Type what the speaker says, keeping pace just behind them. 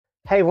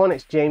Hey everyone,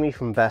 it's Jamie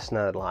from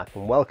BestNerdLife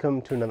and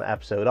welcome to another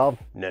episode of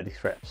Nerdy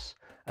Thrifts,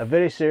 a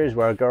video series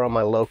where I go around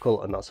my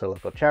local and not so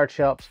local charity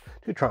shops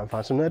to try and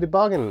find some nerdy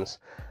bargains.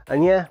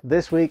 And yeah,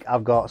 this week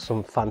I've got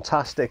some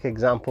fantastic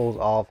examples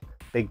of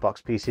big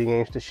box PC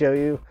games to show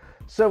you.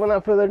 So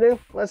without further ado,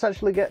 let's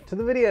actually get to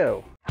the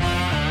video.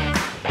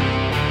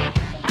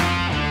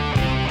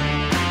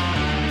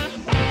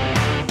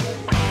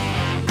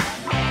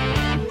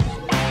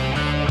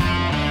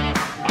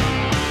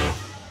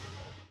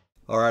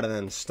 Alright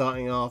then,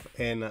 starting off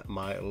in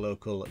my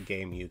local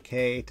Game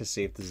UK to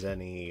see if there's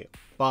any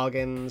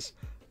bargains,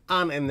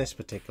 and in this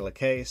particular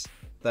case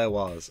there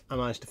was. I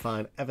managed to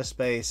find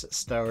Everspace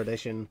Star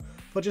Edition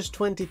for just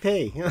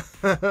 20p.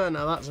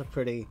 Now that's a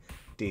pretty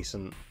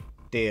decent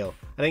deal.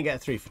 I didn't get a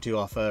 3 for 2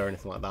 offer or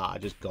anything like that, I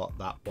just got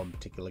that one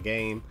particular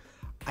game.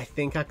 I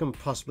think I can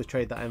possibly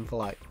trade that in for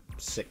like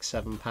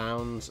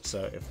 £6-7,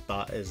 so if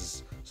that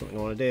is something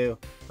I want to do,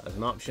 that is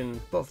an option,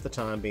 but for the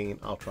time being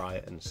I'll try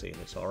it and see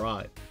if it's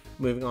alright.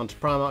 Moving on to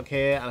Primark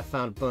here, and I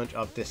found a bunch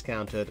of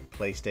discounted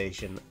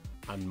PlayStation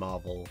and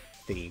Marvel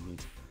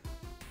themed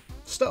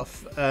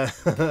stuff.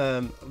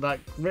 Like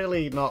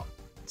really not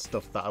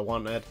stuff that I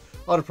wanted.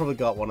 I'd have probably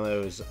got one of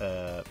those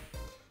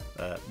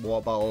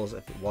water bottles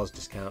if it was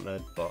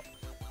discounted, but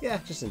yeah,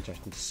 just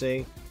interesting to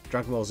see.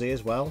 Dragon Ball Z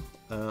as well,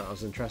 that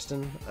was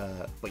interesting.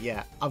 But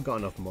yeah, I've got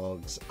enough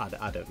mugs,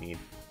 I don't need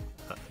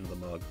another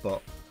mug,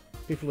 but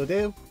people who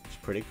do, it's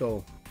pretty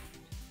cool.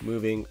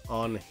 Moving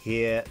on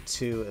here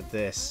to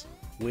this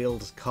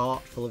wheeled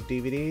cart full of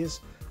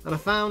DVDs, and I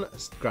found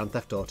Grand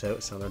Theft Auto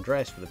San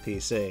Andreas for the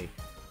PC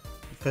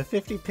for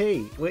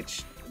 50p,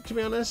 which, to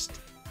be honest,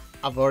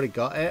 I've already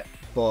got it,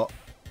 but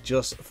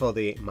just for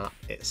the map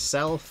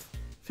itself,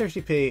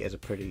 50p is a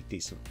pretty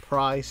decent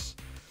price.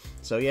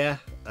 So yeah,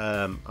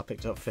 I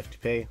picked up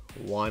 50p,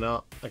 why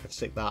not? I can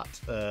stick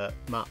that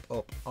map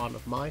up on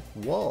my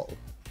wall.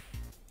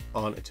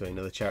 On to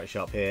another charity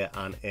shop here,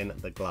 and in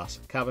the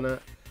glass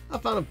cabinet I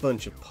found a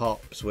bunch of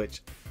pops,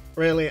 which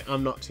really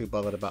I'm not too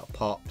bothered about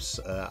pops.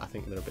 I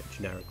think they're a bit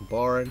generic and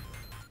boring,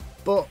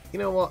 but you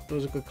know what, there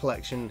was a good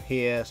collection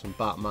here, some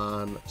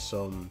Batman,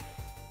 some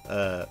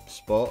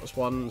sports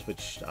ones,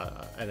 which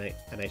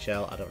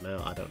NHL, I don't know,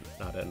 I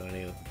don't know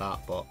any of that,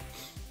 but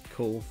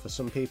cool for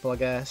some people I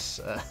guess.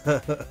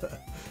 But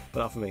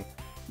not for me.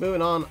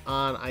 Moving on,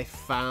 and I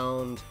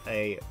found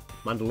a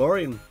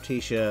Mandalorian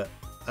t-shirt.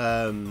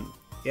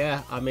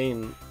 Yeah, I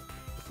mean,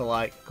 for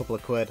like a couple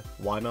of quid,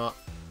 why not?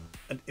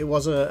 It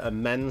was a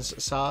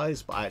men's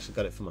size, but I actually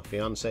got it for my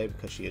fiance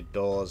because she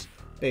adores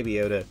Baby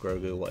Yoda,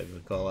 Grogu, whatever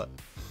you call it.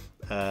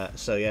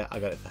 So yeah, I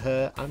got it for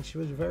her, and she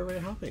was very, very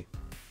happy.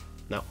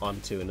 Now on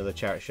to another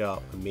charity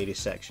shop, a media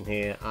section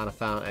here, and I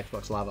found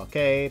Xbox Live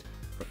Arcade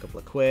for a couple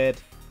of quid.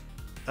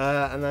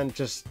 And then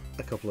just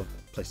a couple of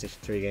PlayStation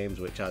 3 games,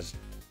 which as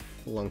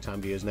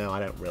long-time viewers know, I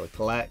don't really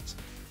collect.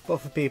 But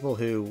for people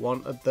who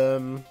wanted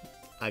them,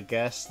 I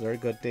guess they're a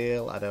good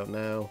deal, I don't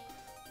know.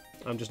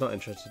 I'm just not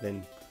interested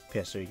in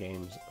PS3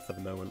 games for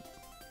the moment.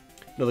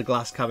 Another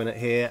glass cabinet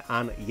here,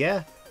 and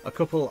yeah, a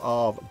couple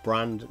of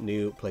brand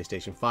new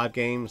PlayStation 5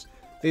 games.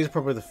 These are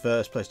probably the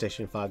first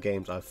PlayStation 5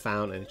 games I've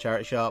found in a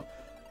charity shop,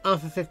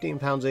 and for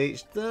 £15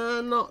 each,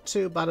 they're not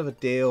too bad of a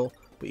deal,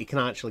 but you can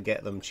actually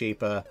get them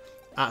cheaper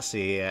at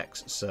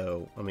CEX,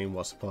 so I mean,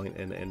 what's the point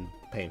in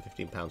paying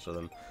 £15 for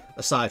them,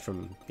 aside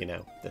from, you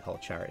know, the whole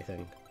charity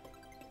thing.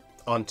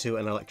 Onto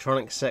an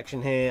electronics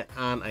section here,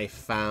 and I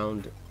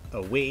found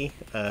a Wii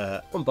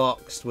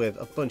unboxed with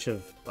a bunch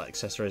of like,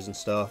 accessories and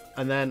stuff,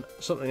 and then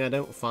something I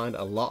don't find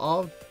a lot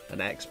of, an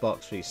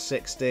Xbox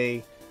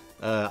 360.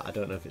 I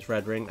don't know if it's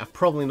Red Ring,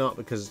 probably not,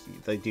 because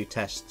they do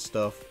test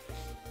stuff,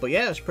 but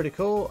yeah, it's pretty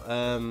cool.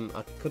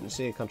 I couldn't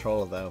see a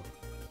controller though,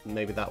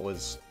 maybe that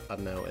was, I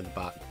don't know, in the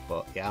back,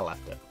 but yeah, I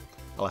left it.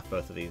 I left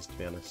both of these, to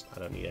be honest, I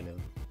don't need any of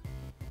them.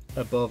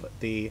 Above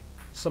the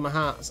summer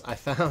hats I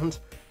found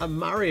a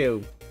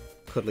Mario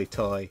cuddly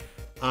toy,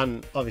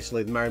 and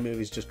obviously the Mario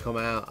movie's just come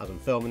out as I'm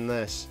filming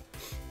this.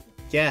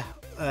 Yeah,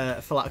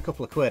 for like a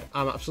couple of quid,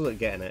 I'm absolutely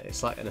getting it.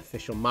 It's like an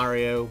official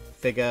Mario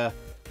figure,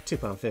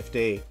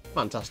 £2.50,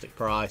 fantastic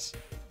price.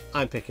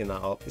 I'm picking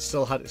that up. It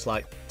still had its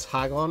like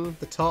tag on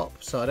the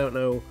top, so I don't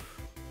know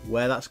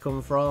where that's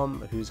come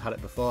from, who's had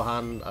it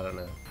beforehand, I don't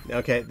know.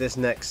 Okay, this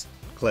next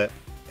clip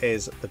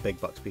is the big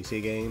box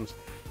PC games.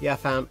 Yeah, I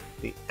found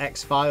the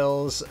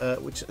X-Files,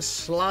 which is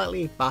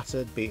slightly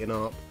battered, beaten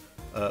up,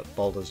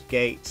 Baldur's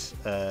Gate,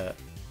 kind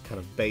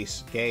of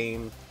base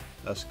game.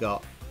 I've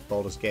got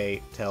Baldur's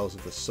Gate, Tales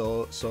of the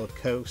Sword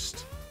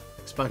Coast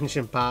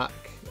expansion pack,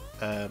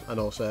 and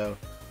also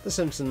The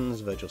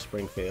Simpsons, Virgil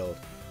Springfield,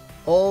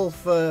 all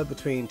for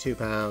between £2,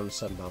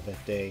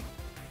 £7.50.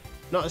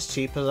 Not as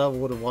cheap as I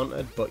would have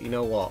wanted, but you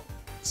know what?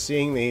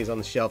 Seeing these on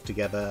the shelf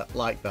together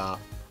like that,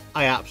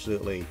 I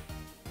absolutely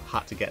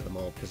had to get them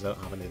all because I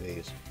don't have any of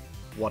these.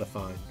 What a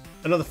find.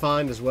 Another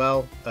find as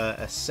well,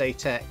 a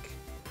Satec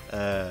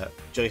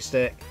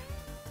joystick.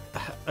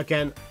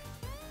 Again,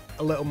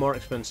 a little more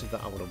expensive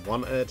than I would have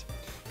wanted.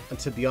 And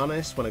to be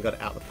honest, when I got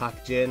it out of the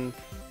packaging,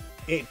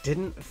 it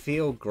didn't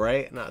feel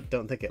great, and I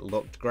don't think it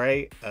looked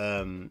great.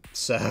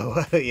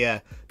 So yeah,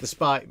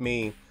 despite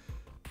me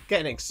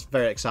getting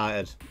very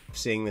excited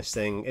seeing this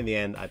thing, in the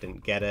end I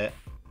didn't get it.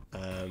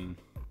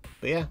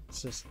 But yeah,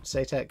 it's a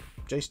Satec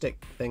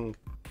joystick thing.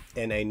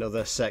 In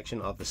another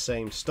section of the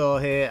same store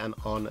here, and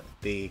on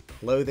the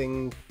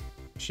clothing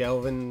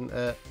shelving,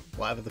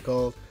 whatever they're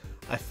called,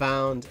 I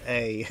found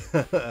a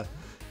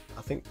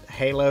I think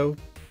Halo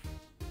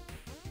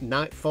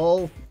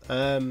Nightfall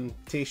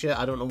t-shirt.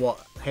 I don't know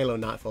what Halo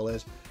Nightfall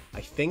is. I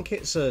think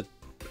it's a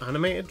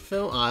animated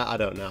film. I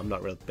don't know, I'm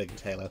not really big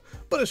into Halo,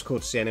 but it's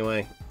cool to see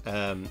anyway.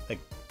 A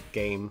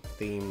game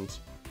themed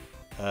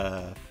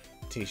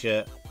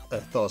t-shirt,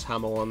 Thor's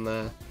hammer one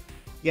there.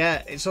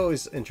 Yeah, it's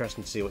always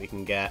interesting to see what you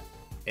can get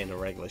in a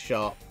regular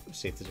shop,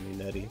 see if there's any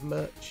nerdy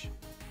merch.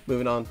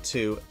 Moving on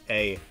to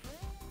a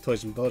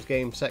toys and board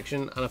game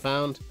section, and I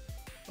found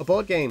a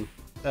board game,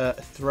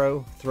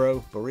 Throw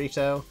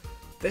Burrito.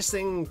 This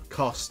thing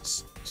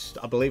costs,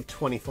 I believe,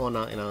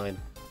 $24.99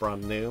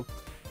 brand new.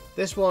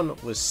 This one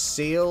was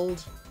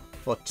sealed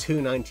for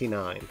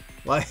 $2.99.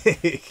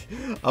 Like,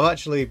 I've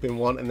actually been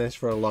wanting this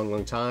for a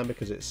long time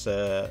because it's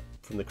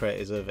from the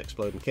creators of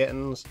Exploding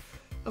Kittens.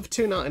 And for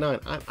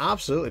 $2.99, I'm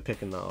absolutely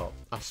picking that up.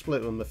 I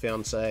split with my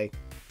fiance.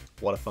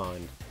 What a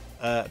find.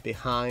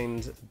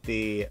 Behind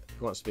the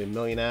Who Wants to Be a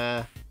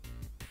Millionaire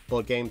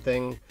board game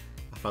thing,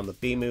 I found the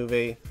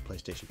B-movie,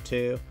 PlayStation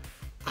 2.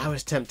 I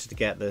was tempted to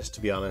get this,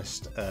 to be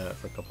honest,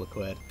 for a couple of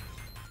quid.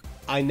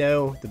 I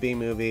know the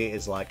B-movie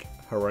is like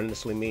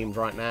horrendously memed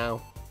right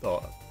now,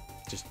 or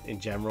just in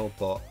general,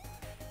 but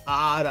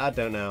I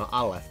don't know.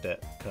 I left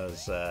it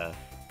because,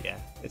 yeah,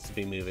 it's the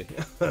B-movie.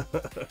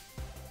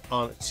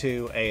 On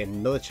to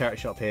another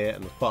charity shop here,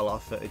 and there's quite a lot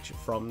of footage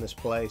from this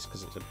place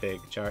because it's a big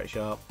charity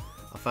shop.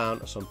 I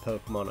found some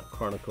Pokemon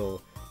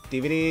Chronicle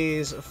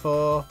DVDs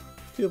for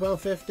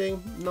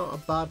 £2.50. Not a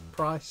bad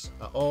price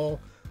at all,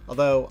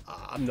 although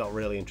I'm not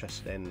really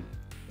interested in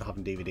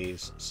having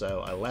DVDs,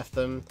 so I left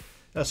them.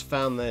 I also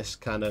found this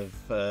kind of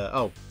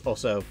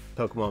also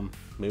Pokemon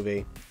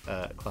movie,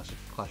 Clash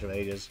of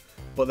Ages,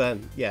 but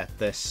then yeah,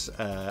 this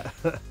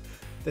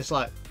this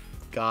like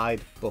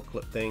guide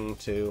booklet thing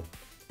to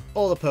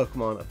all the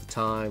Pokemon at the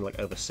time, like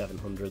over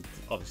 700.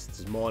 Obviously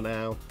there's more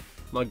now.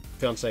 My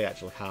fiance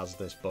actually has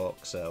this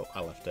book, so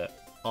I left it.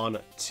 On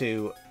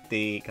to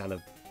the kind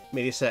of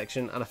media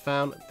section, and I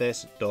found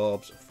this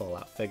Dorbs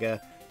Fallout figure.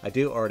 I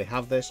do already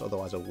have this,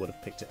 otherwise I would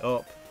have picked it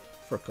up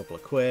for a couple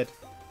of quid.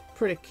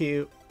 Pretty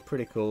cute,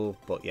 pretty cool,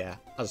 but yeah,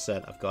 as I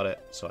said, I've got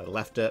it, so I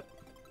left it.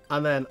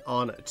 And then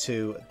on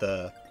to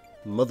the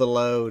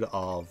motherload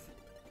of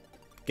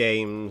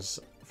games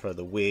for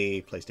the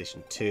Wii,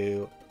 PlayStation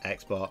 2,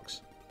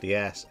 Xbox,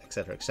 DS,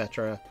 etc,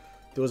 etc.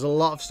 There was a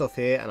lot of stuff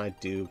here, and I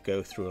do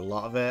go through a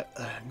lot of it.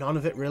 None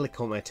of it really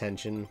caught my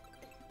attention,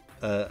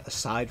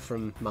 aside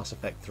from Mass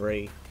Effect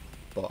 3,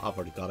 but I've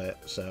already got it,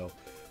 so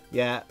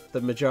yeah,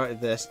 the majority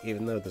of this,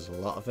 even though there's a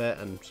lot of it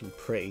and some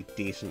pretty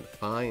decent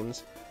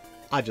finds,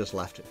 I just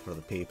left it for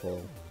the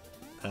people.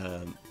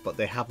 But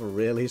they have a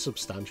really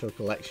substantial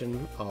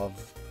collection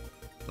of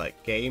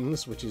like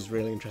games, which is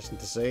really interesting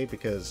to see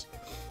because,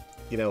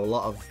 you know, a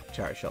lot of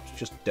charity shops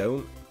just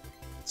don't.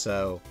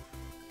 So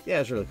yeah,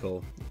 it's really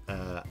cool.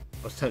 I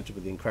was tempted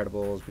with The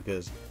Incredibles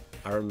because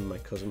I remember my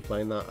cousin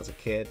playing that as a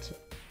kid.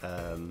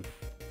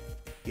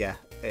 Yeah,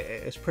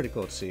 it's pretty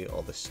cool to see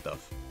all this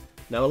stuff.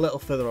 Now a little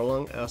further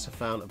along, I also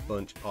found a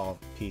bunch of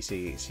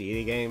PC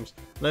CD games,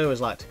 and I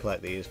always like to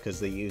collect these because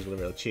they're usually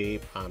real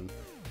cheap and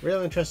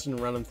really interested in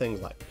random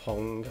things like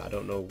Pong. I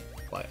don't know,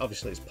 like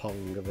obviously it's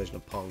Pong, a version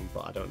of Pong,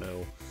 but I don't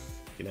know,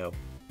 you know,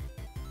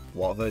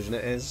 what version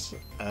it is.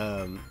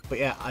 But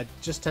yeah, I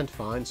just tend to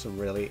find some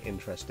really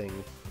interesting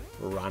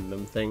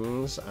random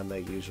things, and they're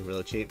usually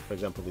really cheap. For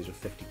example, these are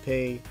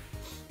 50p.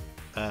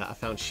 I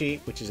found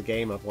Sheep, which is a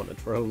game I've wanted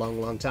for a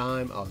long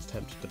time. I was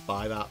tempted to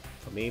buy that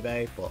from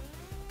eBay, but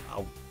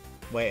I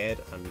waited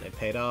and it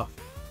paid off.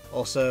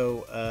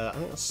 Also, I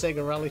think that's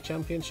Sega Rally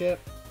Championship.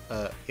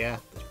 Yeah,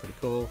 that's pretty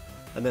cool.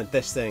 And then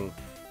this thing,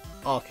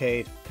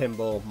 Arcade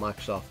Pinball,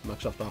 Microsoft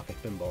Arcade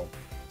Pinball.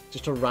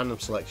 Just a random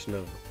selection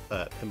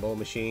of pinball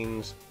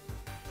machines.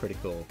 Pretty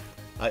cool.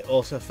 I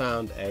also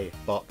found a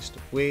boxed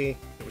Wii.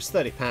 It was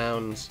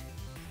 £30.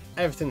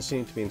 Everything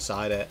seemed to be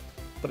inside it,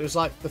 but it was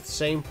like the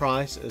same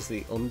price as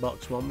the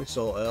unboxed one we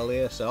saw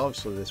earlier, so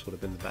obviously this would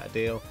have been the better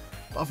deal.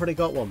 But I've already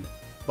got one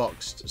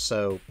boxed,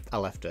 so I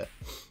left it.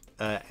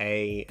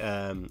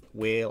 A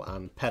wheel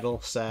and pedal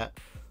set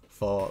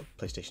for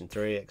PlayStation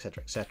 3,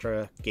 etc,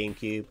 etc,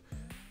 GameCube.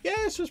 Yeah,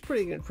 this was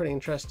pretty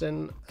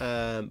interesting,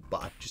 but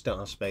I just don't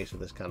have space for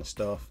this kind of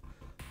stuff.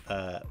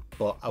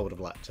 But I would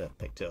have liked to have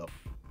picked it up,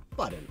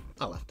 but I didn't.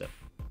 I left it.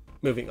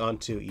 Moving on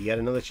to yet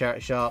another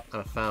charity shop,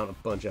 and I found a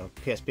bunch of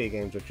PSP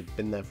games which have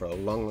been there for a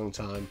long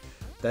time.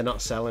 They're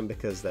not selling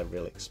because they're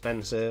really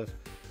expensive.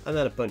 And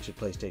then a bunch of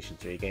PlayStation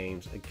 3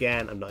 games.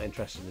 Again, I'm not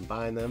interested in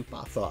buying them, but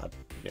I thought I'd,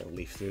 you know,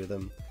 leaf through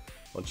them.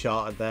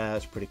 Uncharted there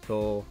is pretty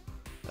cool.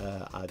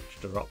 I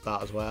dropped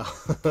that as well.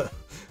 But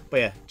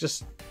yeah,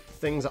 just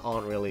things that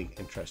aren't really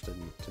interesting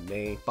to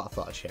me, but I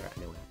thought I'd share it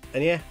anyway.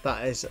 And yeah,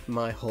 that is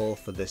my haul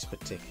for this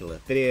particular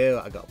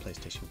video. I got a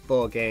PlayStation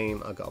 4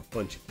 game, I got a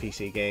bunch of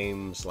PC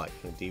games like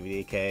a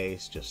DVD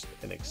case, just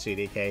an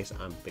CD case,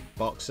 and big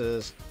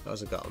boxes. I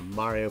also got a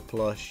Mario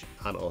plush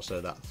and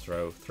also that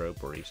throw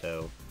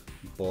burrito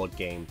board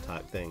game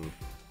type thing.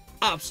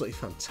 Absolutely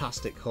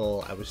fantastic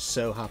haul. I was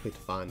so happy to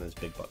find those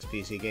big box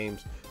PC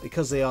games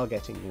because they are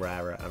getting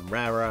rarer and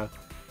rarer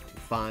to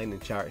find in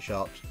charity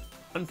shops,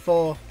 and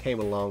 4 came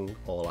along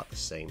all at the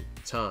same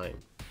time.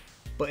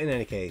 But in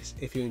any case,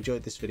 if you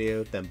enjoyed this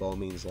video, then by all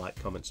means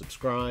like, comment,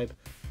 subscribe,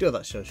 do all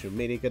that social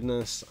media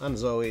goodness, and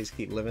as always,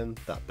 keep living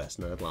that best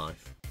nerd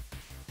life.